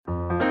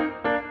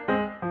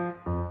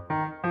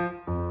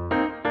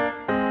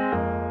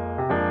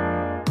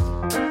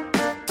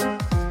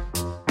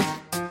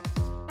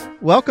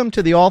Welcome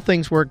to the All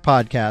Things Work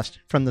podcast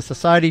from the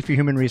Society for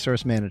Human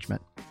Resource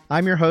Management.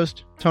 I'm your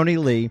host, Tony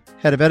Lee,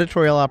 Head of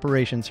Editorial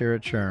Operations here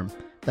at SHRM.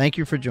 Thank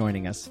you for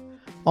joining us.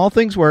 All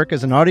Things Work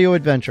is an audio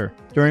adventure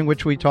during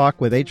which we talk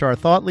with HR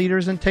thought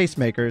leaders and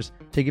tastemakers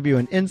to give you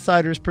an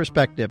insider's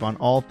perspective on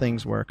all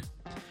things work.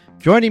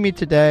 Joining me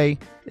today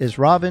is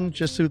Ravin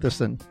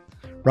Jesuthasan.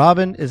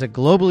 Ravin is a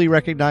globally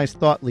recognized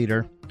thought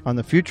leader on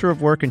the future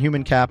of work and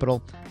human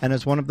capital and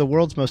is one of the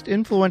world's most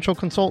influential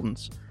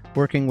consultants,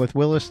 working with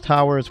Willis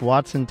Towers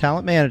Watson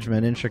Talent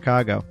Management in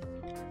Chicago.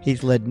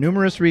 He's led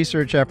numerous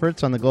research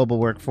efforts on the global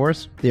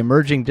workforce, the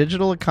emerging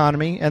digital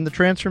economy, and the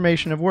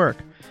transformation of work,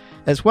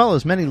 as well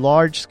as many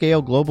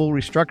large-scale global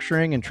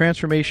restructuring and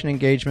transformation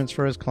engagements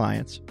for his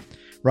clients.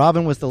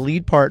 Ravin was the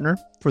lead partner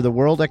for the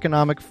World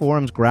Economic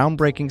Forum's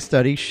groundbreaking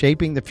study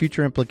shaping the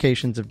future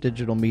implications of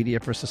digital media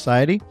for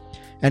society,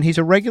 and he's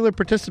a regular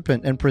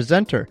participant and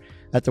presenter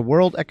at the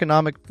World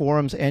Economic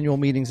Forum's annual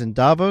meetings in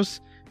Davos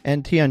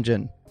and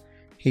Tianjin.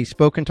 He's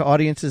spoken to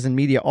audiences and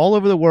media all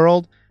over the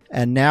world,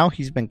 and now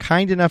he's been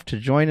kind enough to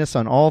join us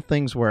on All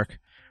Things Work.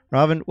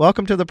 Ravin,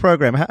 welcome to the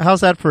program.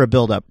 How's that for a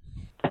build-up?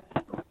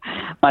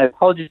 My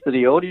apologies to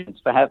the audience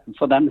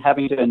for them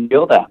having to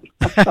endure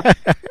that.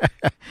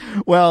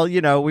 Well,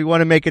 you know, we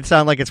want to make it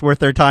sound like it's worth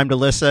their time to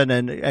listen,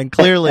 and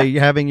clearly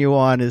having you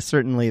on is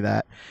certainly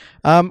that.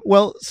 I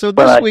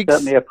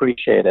certainly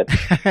appreciate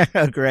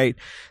it. Great.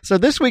 So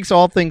this week's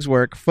All Things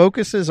Work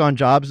focuses on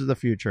jobs of the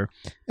future,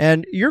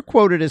 and you're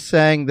quoted as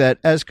saying that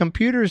as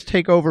computers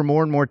take over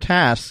more and more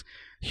tasks,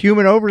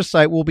 human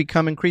oversight will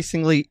become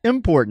increasingly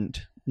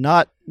important,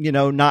 not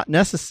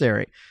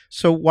necessary.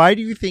 So why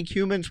do you think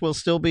humans will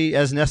still be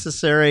as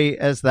necessary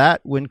as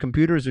that when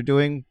computers are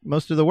doing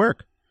most of the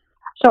work?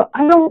 So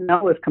I don't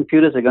know if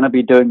computers are going to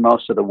be doing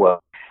most of the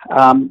work.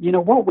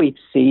 What we've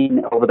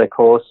seen over the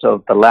course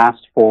of the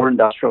last four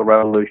industrial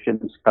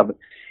revolutions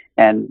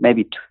and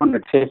maybe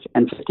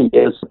 250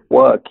 years of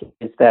work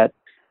is that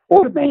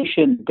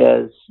automation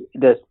does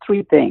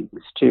three things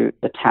to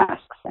the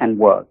tasks and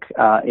work.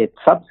 It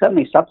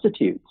certainly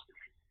substitutes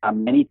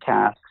many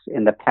tasks.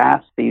 In the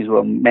past, these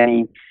were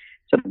many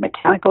sort of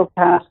mechanical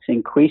tasks.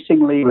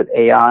 Increasingly with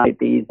AI,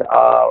 these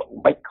are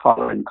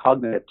white-collar and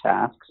cognitive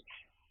tasks.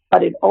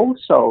 But it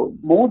also,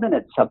 more than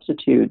it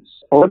substitutes,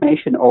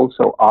 automation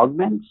also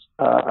augments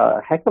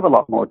a heck of a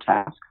lot more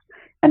tasks,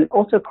 and it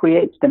also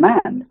creates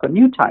demand for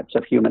new types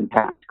of human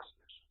tasks.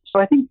 So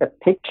I think the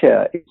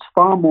picture is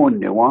far more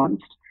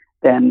nuanced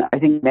than I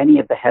think many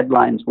of the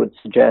headlines would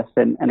suggest.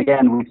 And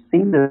again, we've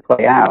seen this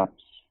play out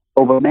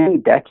over many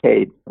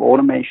decades of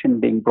automation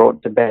being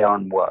brought to bear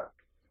on work.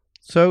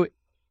 So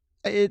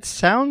it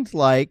sounds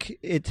like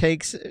it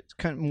takes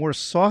kind of more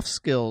soft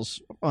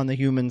skills on the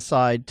human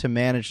side to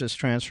manage this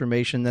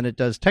transformation than it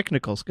does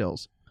technical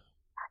skills.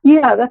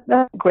 Yeah, that's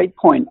a great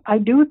point. I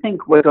do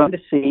think we're going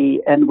to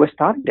see, and we're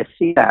starting to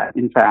see that,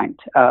 in fact,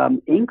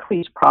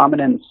 increased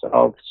prominence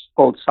of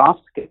so-called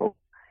soft skills,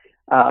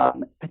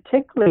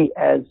 particularly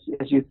as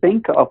you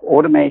think of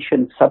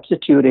automation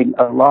substituting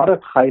a lot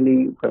of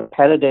highly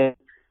repetitive,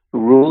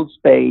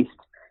 rules-based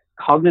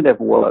cognitive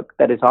work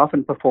that is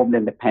often performed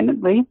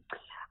independently.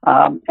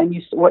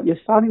 What you're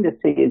starting to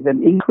see is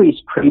an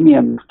increased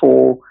premium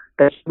for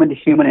the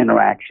human-to-human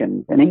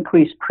interactions, an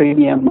increased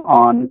premium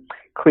on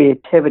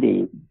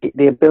creativity,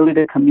 the ability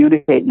to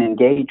communicate and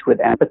engage with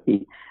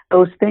empathy,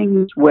 those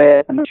things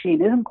where the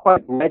machine isn't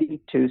quite ready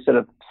to sort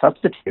of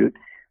substitute,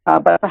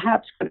 but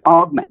perhaps could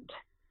augment.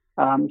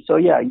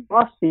 You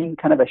are seeing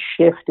kind of a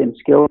shift in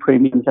skill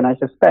premiums, and I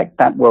suspect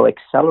that will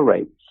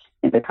accelerate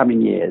in the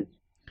coming years.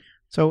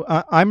 So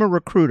I'm a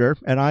recruiter,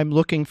 and I'm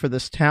looking for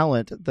this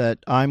talent that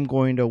I'm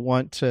going to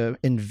want to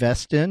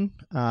invest in,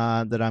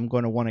 that I'm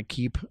going to want to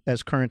keep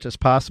as current as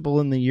possible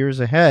in the years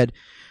ahead.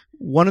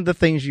 One of the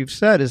things you've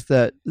said is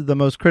that the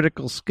most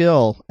critical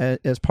skill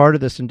as part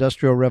of this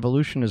industrial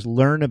revolution is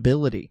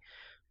learnability.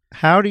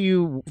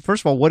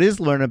 First of all, what is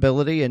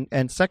learnability?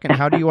 And second,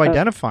 how do you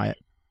identify it?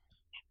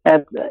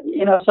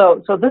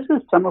 So this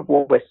is some of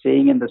what we're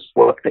seeing in this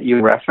work that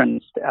you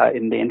referenced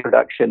in the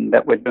introduction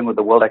that we're doing with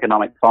the World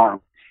Economic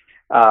Forum.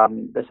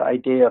 This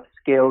idea of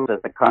skills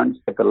as the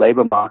currency of the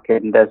labor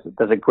market, and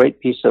there's a great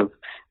piece of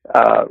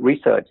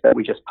research that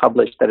we just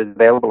published that is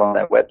available on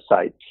their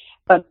website.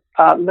 But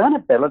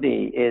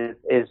learnability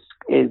is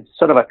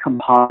sort of a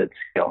composite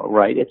skill,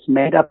 right? It's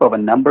made up of a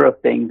number of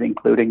things,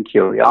 including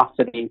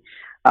curiosity,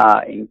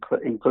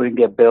 including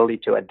the ability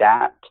to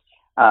adapt,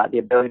 the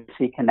ability to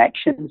see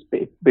connections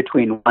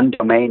between one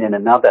domain and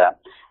another.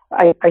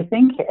 I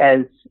think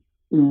as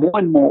more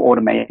and more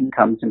automation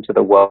comes into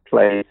the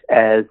workplace,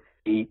 as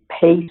the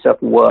pace of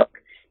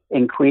work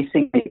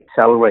increasingly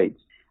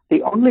accelerates,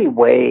 the only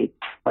way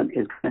talent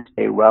is going to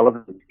stay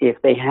relevant if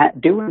they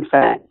do in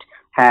fact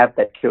have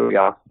that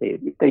curiosity,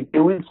 if they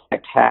do in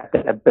fact have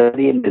that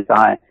ability and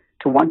desire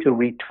to want to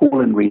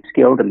retool and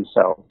reskill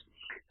themselves,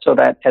 so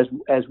that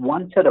as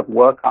one set of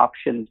work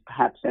options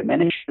perhaps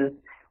diminishes,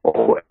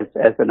 or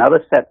as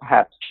another set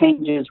perhaps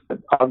changes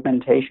with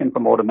augmentation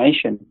from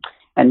automation,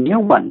 and new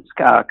ones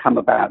come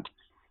about,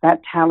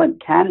 that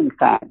talent can, in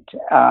fact,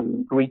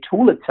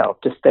 retool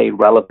itself to stay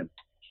relevant.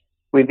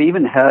 We've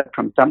even heard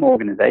from some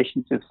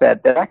organizations who've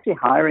said they're actually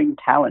hiring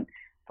talent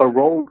for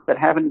roles that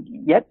haven't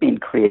yet been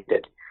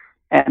created.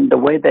 And the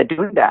way they're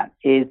doing that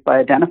is by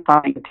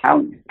identifying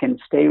talent who can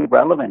stay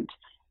relevant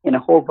in a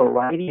whole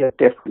variety of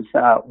different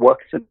work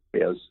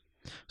scenarios.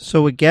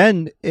 So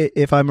again,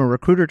 if I'm a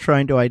recruiter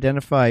trying to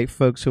identify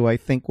folks who I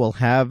think will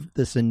have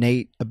this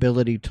innate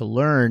ability to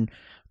learn,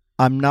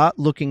 I'm not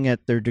looking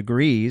at their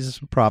degrees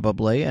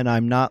probably, and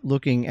I'm not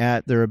looking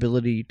at their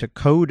ability to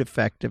code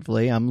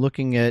effectively. I'm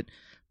looking at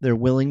their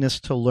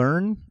willingness to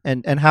learn.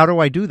 And how do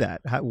I do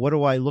that? What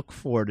do I look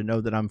for to know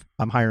that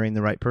I'm hiring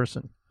the right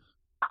person?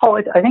 Oh,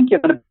 I think you're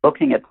going to be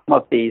looking at some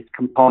of these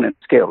component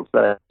skills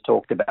that I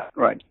talked about,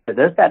 right? So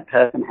does that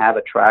person have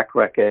a track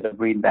record of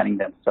reinventing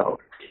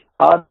themselves?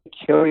 Are they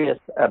curious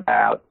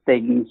about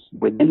things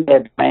within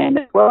their domain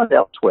as well as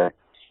elsewhere?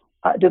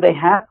 Do they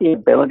have the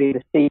ability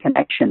to see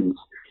connections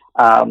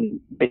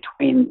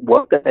between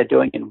work that they're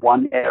doing in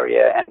one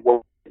area and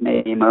work that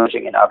may be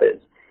emerging in others?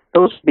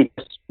 Those would be,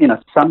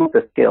 some of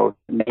the skills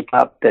that make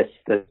up this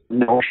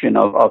notion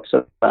of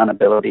sort of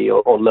learnability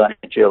or learning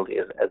agility,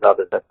 as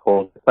others have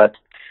called it. But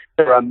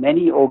there are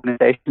many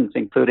organizations,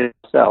 including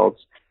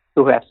ourselves,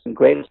 who have some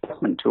great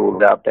assessment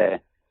tools out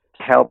there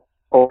to help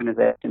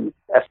organizations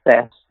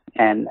assess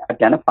and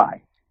identify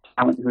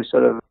talent who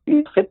sort of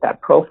fit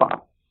that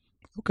profile.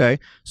 Okay,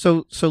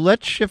 so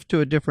let's shift to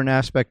a different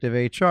aspect of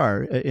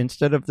HR.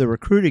 Instead of the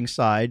recruiting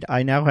side,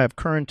 I now have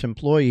current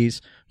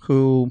employees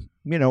who,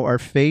 are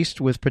faced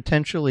with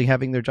potentially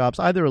having their jobs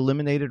either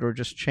eliminated or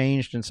just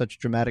changed in such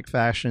dramatic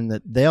fashion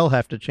that they'll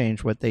have to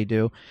change what they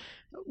do.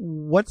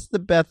 What's the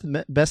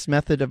best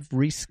method of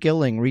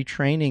reskilling,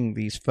 retraining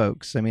these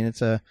folks? I mean,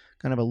 it's a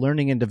kind of a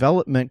learning and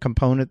development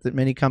component that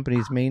many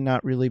companies may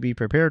not really be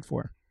prepared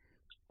for.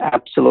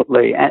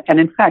 Absolutely. And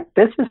in fact,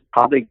 this is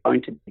probably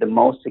going to be the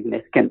most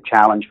significant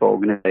challenge for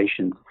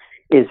organizations,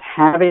 is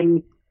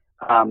having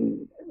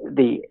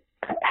reskilling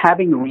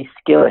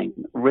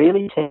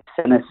really take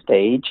center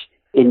stage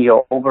in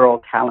your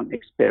overall talent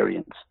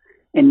experience.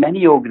 In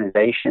many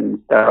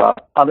organizations, there are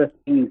other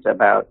things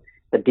about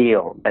the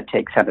deal that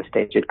take center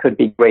stage. It could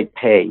be great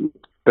pay, it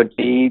could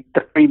be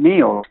the free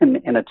meals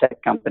in a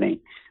tech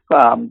company.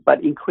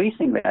 But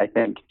increasingly, I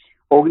think,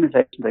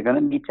 organizations are going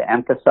to need to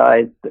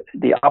emphasize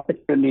the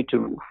opportunity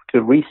to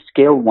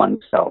reskill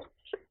oneself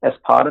as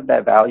part of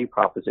their value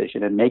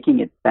proposition and making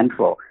it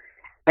central.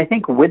 I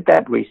think with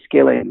that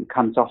reskilling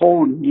comes a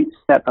whole new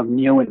set of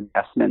new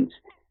investments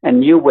and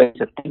new ways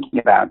of thinking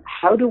about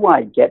how do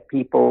I get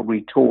people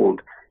retooled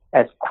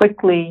as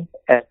quickly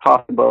as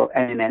possible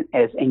and in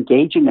as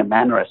engaging a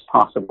manner as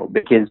possible,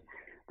 because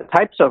the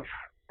types of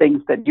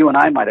things that you and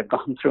I might have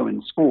gone through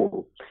in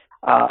school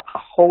are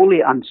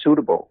wholly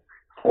unsuitable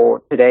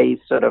for today's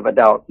sort of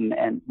adult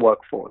and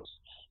workforce.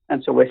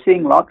 And so we're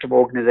seeing lots of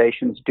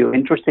organizations do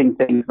interesting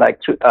things like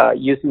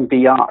using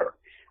VR,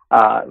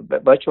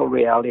 virtual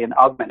reality and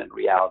augmented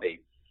reality,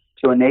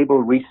 to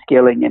enable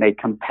reskilling in a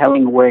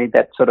compelling way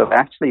that sort of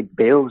actually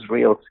builds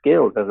real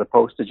skills as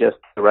opposed to just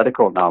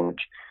theoretical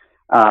knowledge.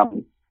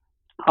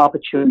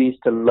 Opportunities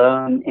to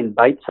learn in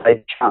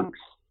bite-sized chunks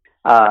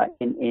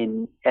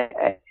in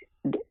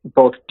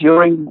both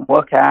during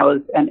work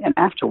hours and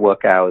after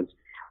work hours.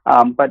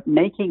 But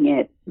making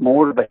it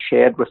more of a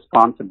shared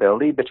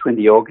responsibility between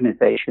the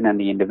organization and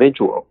the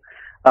individual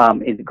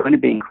is going to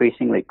be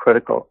increasingly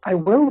critical. I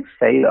will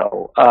say,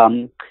 though,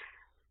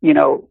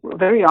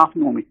 very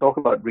often when we talk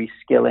about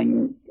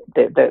reskilling,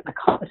 the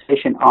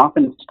conversation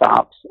often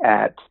stops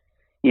at,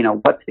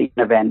 what's the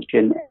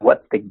intervention,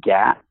 what's the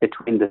gap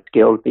between the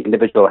skills the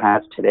individual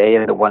has today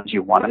and the ones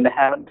you want them to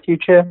have in the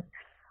future.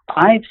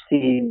 I've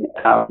seen,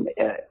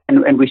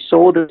 and we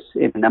saw this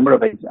in a number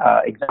of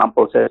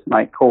examples as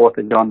my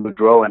co-author John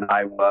Boudreau and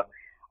I were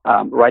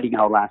writing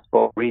our last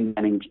book,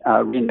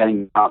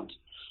 Reinventing Jobs,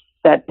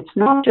 that it's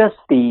not just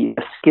the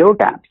skill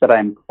gaps that are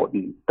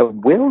important, the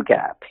will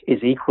gap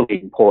is equally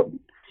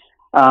important.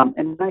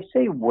 And when I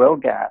say will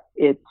gap,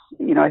 it's,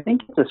 I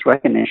think it's this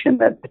recognition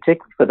that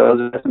particularly for those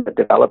of us in the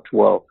developed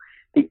world,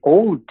 the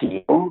old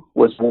deal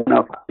was one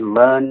of I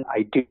learn,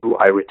 I do,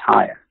 I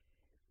retire.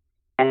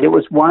 And it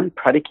was one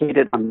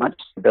predicated on much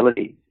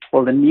stability.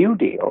 Well, the new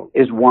deal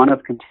is one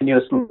of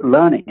continuous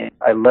learning.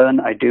 I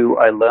learn, I do,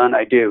 I learn,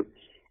 I do.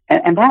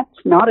 And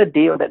that's not a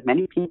deal that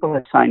many people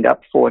have signed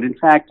up for. And in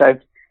fact,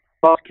 I've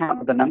lost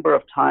count of the number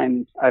of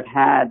times I've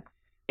had,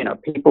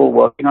 people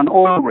working on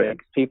oil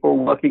rigs, people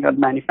working on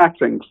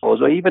manufacturing floors,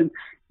 or even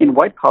in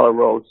white-collar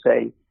roles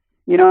say,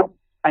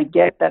 I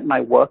get that my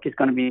work is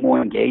going to be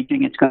more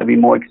engaging. It's going to be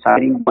more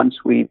exciting once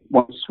we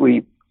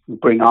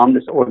bring on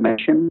this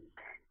automation.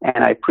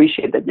 And I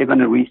appreciate that you're going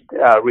to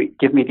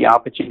give me the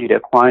opportunity to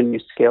acquire new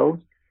skills,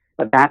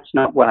 but that's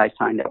not what I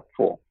signed up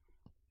for.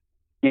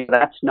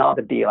 That's not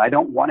the deal. I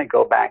don't want to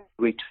go back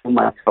and retool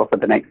myself for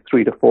the next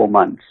 3 to 4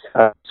 months.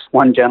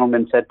 One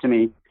gentleman said to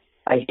me,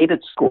 I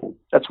hated school.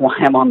 That's why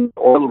I'm on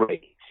the oil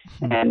rig.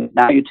 And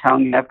now you're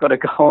telling me I've got to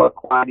go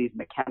acquire these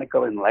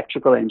mechanical and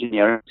electrical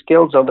engineering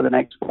skills over the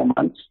next 4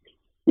 months.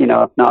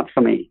 not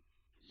for me.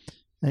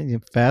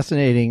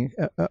 Fascinating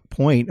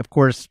point. Of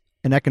course,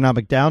 an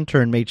economic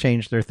downturn may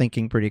change their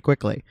thinking pretty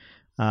quickly.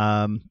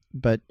 And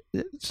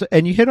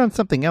you hit on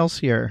something else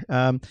here.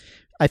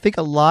 I think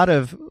a lot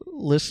of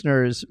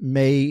listeners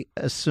may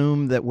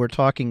assume that we're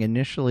talking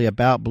initially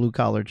about blue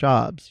collar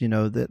jobs,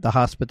 the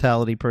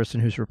hospitality person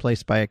who's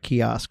replaced by a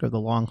kiosk or the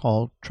long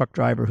haul truck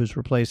driver who's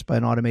replaced by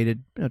an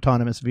automated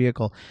autonomous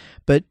vehicle.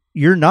 But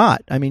you're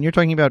not. I mean, you're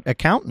talking about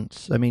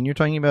accountants. I mean, you're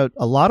talking about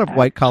a lot of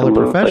white collar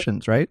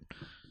professions, right?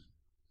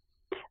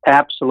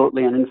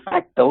 Absolutely. And in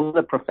fact, those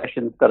are the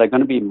professions that are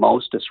going to be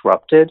most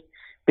disrupted,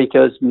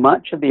 because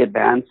much of the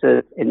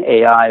advances in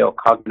AI or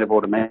cognitive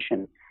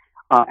automation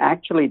are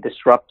actually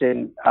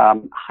disrupting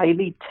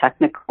highly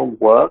technical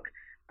work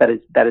that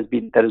is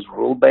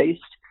rule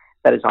based,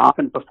 that is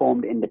often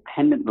performed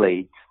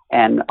independently,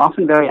 and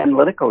often very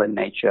analytical in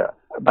nature.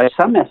 By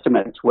some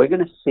estimates, we're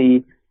going to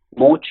see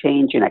more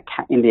change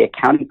in the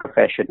accounting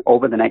profession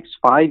over the next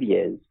 5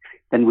 years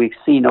than we've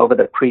seen over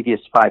the previous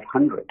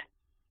 500.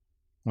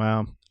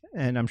 Wow.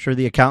 And I'm sure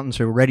the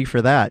accountants are ready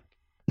for that.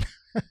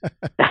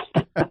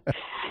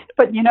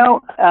 But,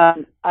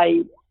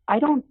 I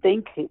don't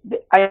think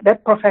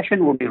that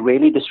profession will be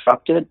really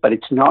disrupted, but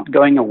it's not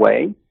going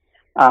away.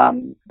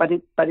 But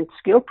its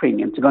skill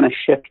premiums are going to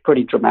shift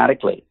pretty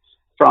dramatically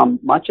from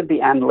much of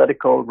the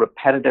analytical,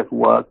 repetitive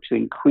work to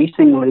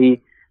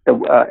increasingly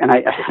and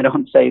I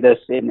don't say this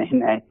in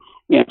a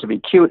to be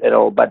cute at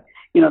all, but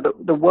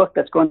the work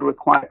that's going to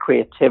require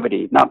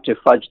creativity, not to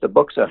fudge the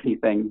books or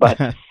anything, but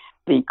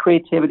the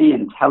creativity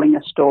in telling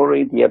a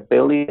story, the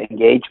ability to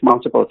engage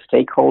multiple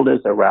stakeholders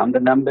around the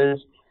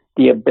numbers,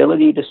 the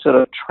ability to sort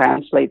of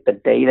translate the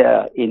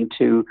data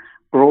into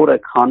broader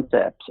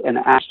concepts and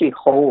actually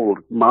hold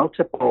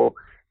multiple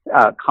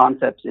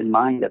concepts in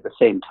mind at the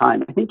same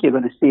time. I think you're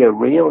going to see a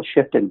real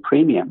shift in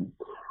premium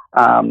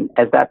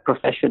as that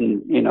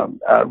profession,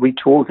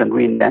 retools and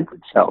reinvents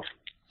itself.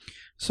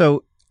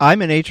 So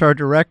I'm an HR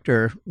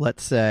director,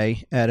 let's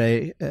say, at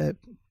a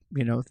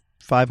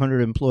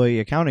 500 employee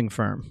accounting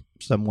firm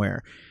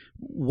somewhere.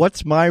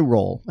 What's my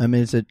role? I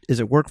mean, is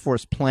it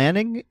workforce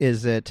planning?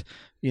 Is it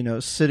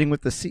sitting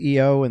with the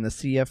CEO and the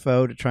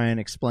CFO to try and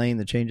explain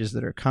the changes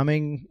that are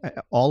coming?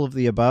 All of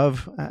the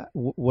above.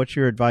 What's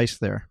your advice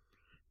there?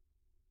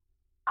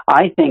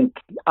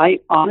 I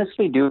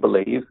honestly do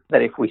believe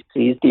that if we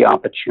seize the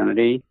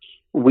opportunity,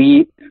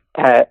 we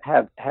have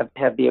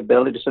the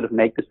ability to sort of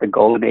make this the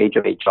golden age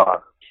of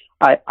HR.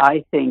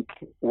 I think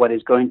what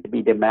is going to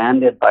be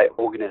demanded by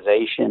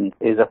organizations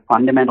is a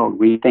fundamental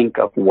rethink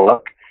of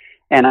work.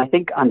 And I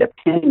think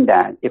underpinning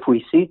that, if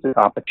we seize this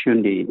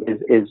opportunity,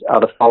 are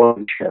the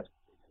following shifts.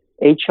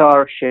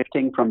 HR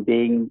shifting from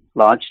being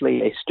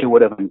largely a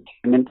steward of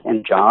employment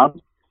and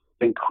jobs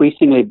to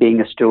increasingly being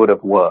a steward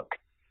of work.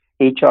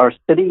 HR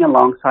sitting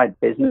alongside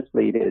business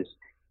leaders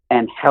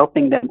and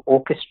helping them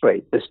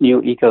orchestrate this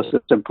new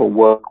ecosystem for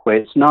work, where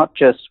it's not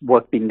just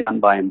work being done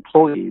by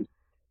employees,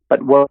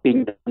 but work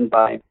being done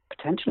by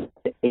potentially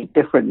 8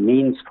 different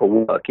means for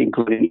work,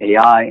 including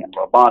AI and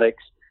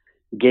robotics,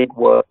 gig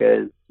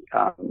workers,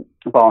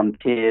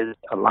 volunteers,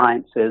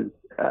 alliances,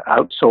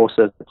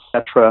 outsourcers,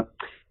 etc.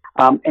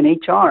 And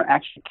HR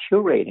actually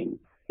curating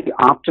the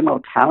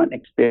optimal talent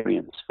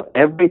experience for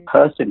every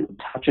person who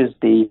touches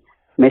the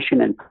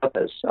mission and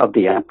purpose of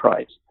the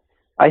enterprise.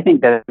 I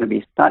think there's going to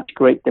be such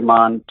great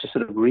demand to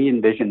sort of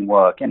re-envision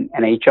work, and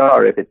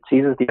HR, if it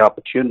seizes the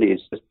opportunity,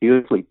 is just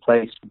beautifully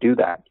placed to do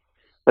that.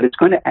 But it's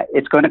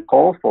going to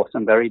call for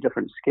some very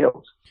different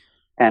skills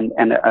and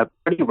a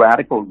pretty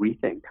radical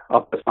rethink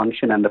of the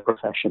function and the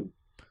profession.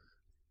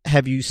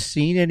 Have you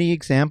seen any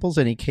examples,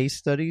 any case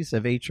studies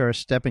of HR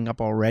stepping up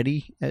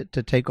already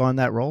to take on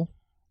that role?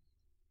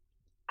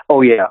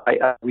 Oh, yeah,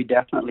 we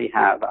definitely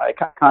have. I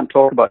can't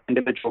talk about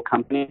individual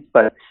companies,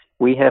 but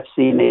we have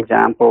seen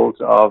examples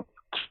of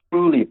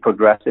truly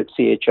progressive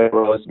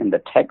CHROs in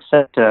the tech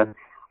sector,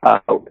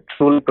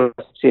 truly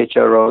progressive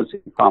CHROs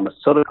in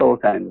pharmaceuticals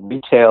and in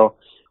retail,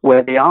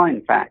 where they are,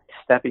 in fact,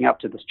 stepping up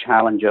to this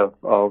challenge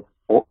of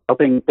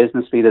helping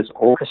business leaders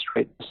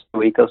orchestrate this new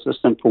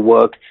ecosystem for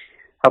work,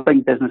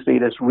 helping business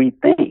leaders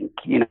rethink,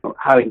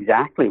 how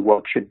exactly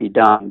work should be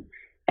done,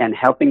 and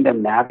helping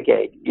them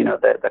navigate,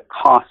 the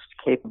cost,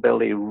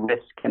 capability,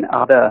 risk, and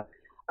other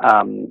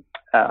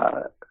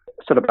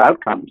sort of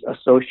outcomes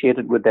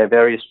associated with their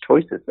various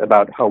choices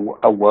about how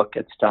work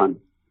gets done.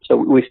 So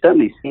we've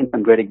certainly seen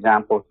some great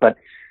examples, but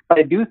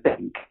I do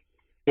think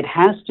it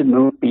has to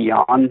move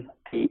beyond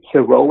the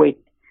heroic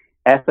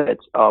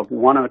efforts of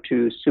 1 or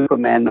 2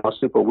 supermen or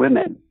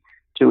superwomen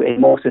to a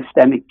more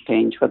systemic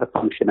change for the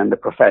function and the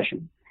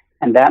profession.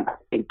 And that,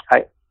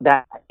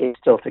 that is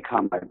still to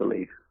come, I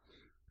believe.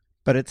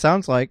 But it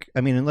sounds like,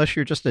 unless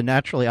you're just a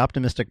naturally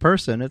optimistic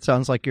person, it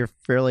sounds like you're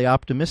fairly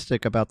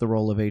optimistic about the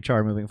role of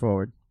HR moving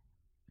forward.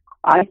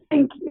 I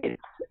think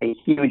it's a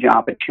huge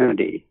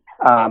opportunity.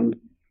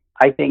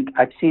 I think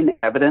I've seen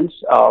evidence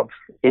of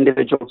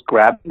individuals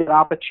grabbing the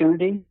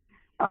opportunity.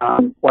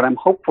 What I'm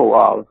hopeful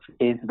of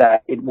is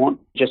that it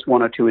won't just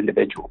 1 or 2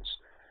 individuals.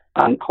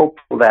 I'm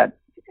hopeful that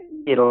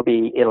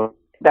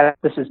that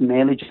this is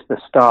merely just the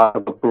start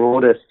of a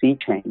broader sea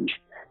change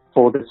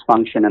for this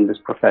function and this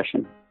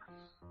profession.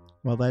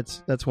 Well,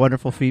 that's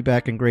wonderful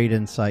feedback and great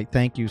insight.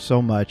 Thank you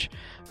so much.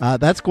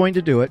 That's going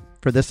to do it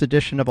for this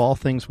edition of All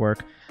Things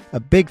Work. A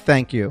big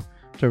thank you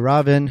to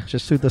Ravin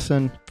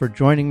Jesuthasan for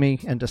joining me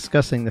and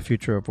discussing the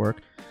future of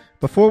work.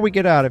 Before we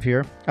get out of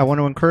here, I want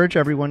to encourage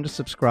everyone to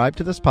subscribe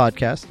to this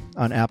podcast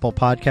on Apple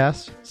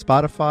Podcasts,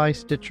 Spotify,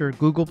 Stitcher,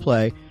 Google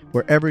Play,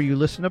 wherever you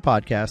listen to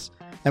podcasts.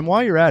 And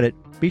while you're at it,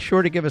 be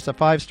sure to give us a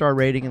 5-star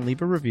rating and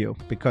leave a review,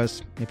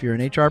 because if you're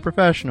an HR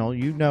professional,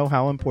 you know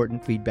how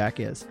important feedback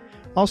is.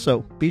 Also,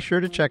 be sure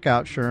to check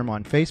out SHRM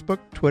on Facebook,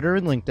 Twitter,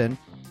 and LinkedIn,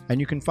 and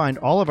you can find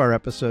all of our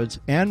episodes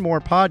and more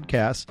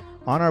podcasts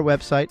on our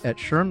website at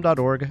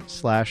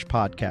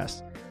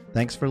shrm.org/podcast.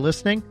 Thanks for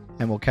listening,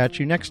 and we'll catch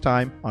you next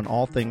time on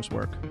All Things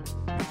Work.